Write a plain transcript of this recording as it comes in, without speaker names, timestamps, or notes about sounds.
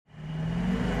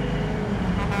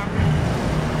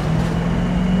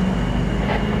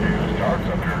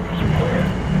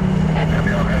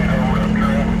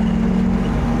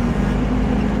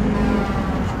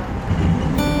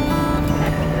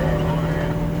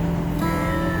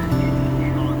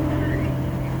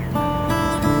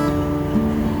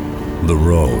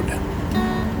road,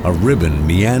 a ribbon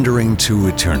meandering to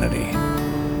eternity.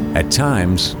 At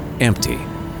times, empty,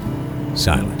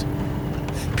 silent,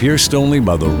 pierced only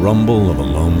by the rumble of a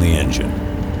lonely engine.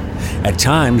 At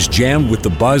times, jammed with the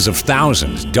buzz of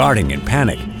thousands darting in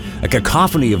panic, a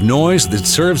cacophony of noise that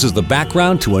serves as the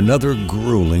background to another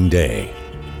grueling day.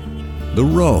 The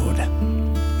road.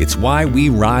 It's why we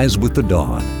rise with the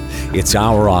dawn. It's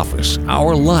our office,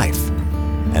 our life.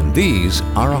 And these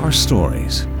are our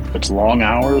stories. It's long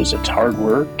hours, it's hard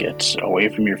work, it's away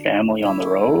from your family on the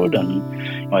road.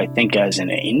 And I think as an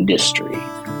industry,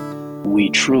 we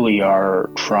truly are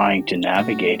trying to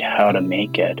navigate how to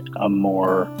make it a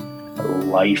more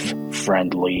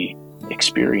life-friendly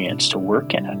experience to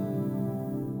work in it.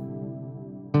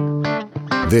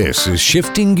 This is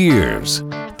Shifting Gears,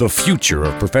 the future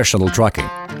of professional trucking,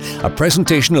 a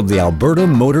presentation of the Alberta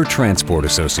Motor Transport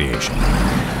Association.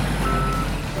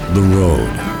 The road,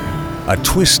 a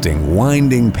twisting,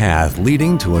 winding path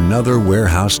leading to another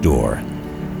warehouse door.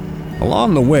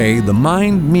 Along the way, the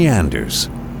mind meanders,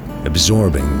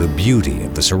 absorbing the beauty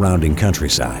of the surrounding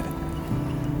countryside.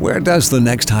 Where does the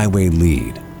next highway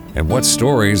lead, and what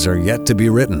stories are yet to be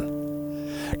written?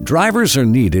 Drivers are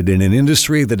needed in an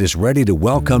industry that is ready to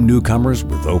welcome newcomers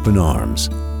with open arms.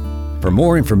 For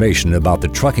more information about the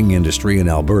trucking industry in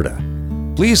Alberta,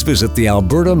 please visit the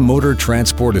Alberta Motor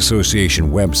Transport Association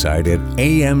website at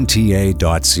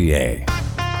amta.ca.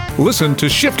 Listen to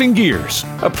Shifting Gears,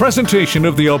 a presentation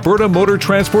of the Alberta Motor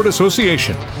Transport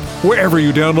Association, wherever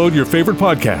you download your favorite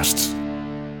podcasts.